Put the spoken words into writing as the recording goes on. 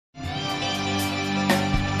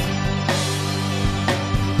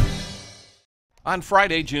On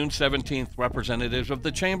Friday, June 17th, representatives of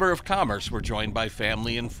the Chamber of Commerce were joined by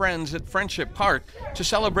family and friends at Friendship Park to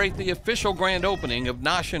celebrate the official grand opening of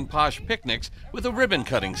Nosh N Posh Picnics with a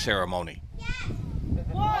ribbon-cutting ceremony.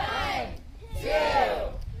 1, 2,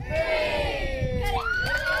 3.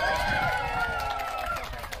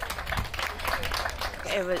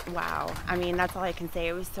 It was, wow. I mean, that's all I can say.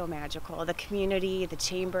 It was so magical. The community, the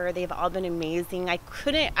chamber, they've all been amazing. I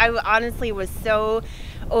honestly was so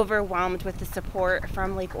overwhelmed with the support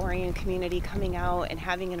from Lake Orion community coming out and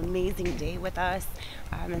having an amazing day with us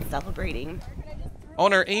and celebrating.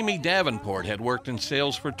 Owner Amy Davenport had worked in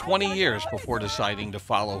sales for 20 years before deciding to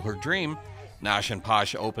follow her dream. Nosh N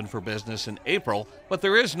Posh opened for business in April, but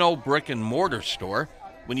there is no brick and mortar store.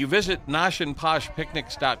 When you visit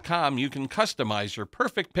noshandposhpicnics.com, you can customize your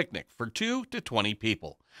perfect picnic for 2 to 20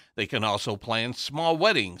 people. They can also plan small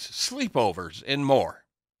weddings, sleepovers, and more.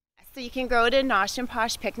 So you can go to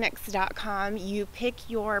noshandposhpicnics.com. You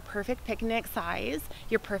pick your perfect picnic size,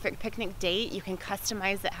 your perfect picnic date. You can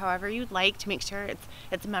customize it however you'd like to make sure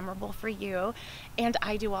it's memorable for you. And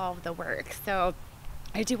I do all of the work. So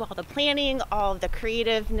I do all the planning, all of the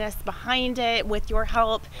creativeness behind it with your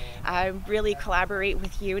help. I really collaborate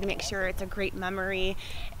with you to make sure it's a great memory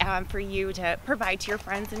for you to provide to your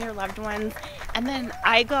friends and your loved ones. And then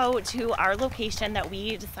I go to our location that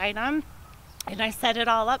we decide on and I set it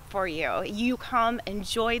all up for you. You come,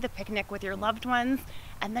 enjoy the picnic with your loved ones,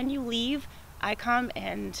 and then you leave. I come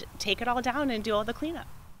and take it all down and do all the cleanup.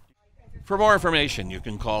 For more information, you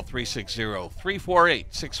can call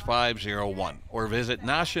 360-348-6501 or visit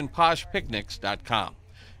noshandposhpicnics.com.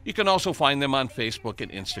 You can also find them on Facebook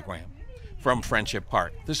and Instagram. From Friendship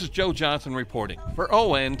Park, this is Joe Johnson reporting for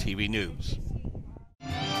ONTV News.